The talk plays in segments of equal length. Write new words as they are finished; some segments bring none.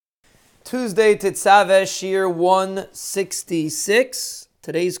Tuesday, Tetzaveh, Shiur 166.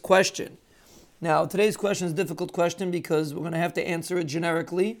 Today's question. Now, today's question is a difficult question because we're going to have to answer it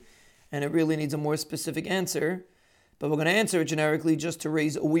generically, and it really needs a more specific answer. But we're going to answer it generically just to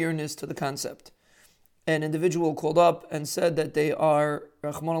raise awareness to the concept. An individual called up and said that they are,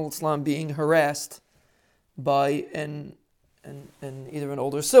 Rahman al-Islam, being harassed by either an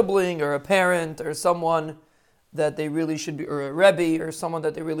older sibling or a parent or someone that they really should be, or a rebbe or someone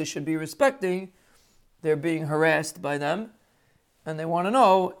that they really should be respecting. They're being harassed by them, and they want to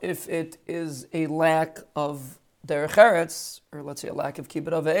know if it is a lack of derech eretz, or let's say a lack of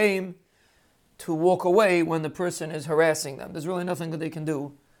kibbud av v'eim, to walk away when the person is harassing them. There's really nothing that they can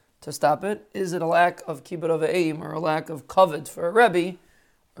do to stop it. Is it a lack of kibbud av v'eim or a lack of kavod for a rebbe,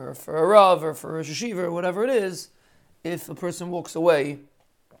 or for a rav, or for a yeshiva, or whatever it is, if a person walks away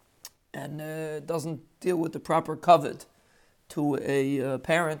and doesn't deal with the proper kavod to a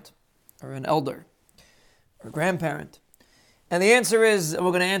parent or an elder or grandparent? And the answer is, and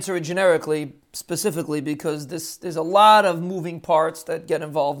we're going to answer it generically, specifically, because there's a lot of moving parts that get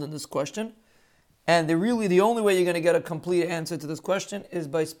involved in this question. And the only way you're going to get a complete answer to this question is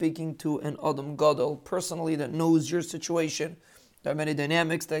by speaking to an Adam Gadol personally that knows your situation. There are many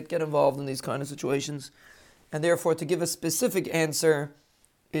dynamics that get involved in these kind of situations. And therefore, to give a specific answer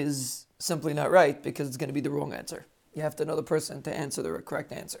is simply not right, because it's going to be the wrong answer. You have to know the person to answer the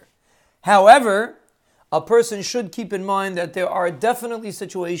correct answer. However, a person should keep in mind that there are definitely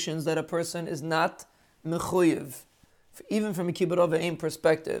situations that a person is not mechuyev, even from a kibbud av v'eim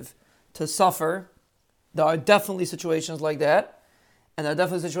perspective, to suffer. There are definitely situations like that, and there are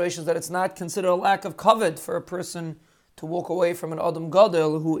definitely situations that it's not considered a lack of kavod for a person to walk away from an Adam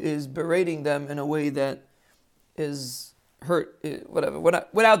Gadol who is berating them in a way that is hurt, whatever,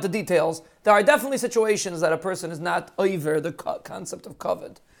 without the details. There are definitely situations that a person is not over the concept of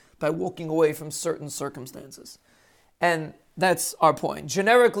kavod by walking away from certain circumstances. And that's our point.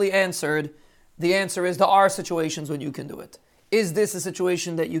 Generically answered, the answer is there are situations when you can do it. Is this a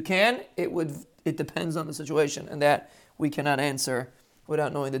situation that you can? It depends on the situation, and that we cannot answer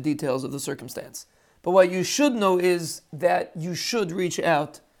without knowing the details of the circumstance. But what you should know is that you should reach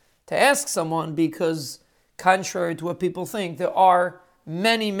out to ask someone, because contrary to what people think, there are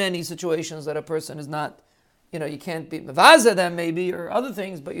many, many situations that a person is not, you can't be mevaza them maybe, or other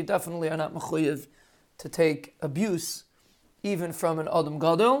things, but you definitely are not mechuyev to take abuse, even from an Adam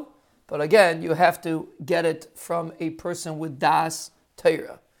Gadol. But again, you have to get it from a person with das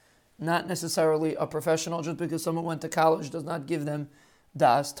Torah, not necessarily a professional. Just because someone went to college does not give them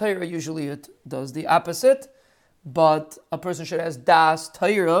das Torah. Usually it does the opposite. But a person should ask das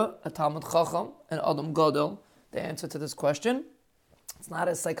Torah, a Talmud Chacham, an Adam Gadol, the answer to this question. It's not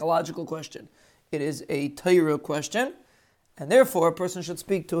a psychological question. It is a Torah question. And therefore, a person should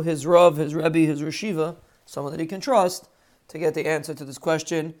speak to his Rav, his Rebbe, his Yeshiva, someone that he can trust, to get the answer to this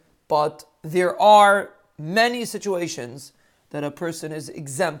question. But there are many situations that a person is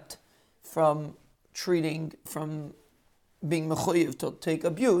exempt from being mechuyev to take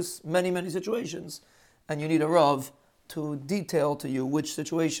abuse, many, many situations. And you need a Rav to detail to you which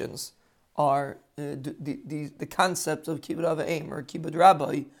situations are the concept of kibbud av v'eim or kibbud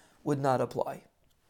rabbi would not apply.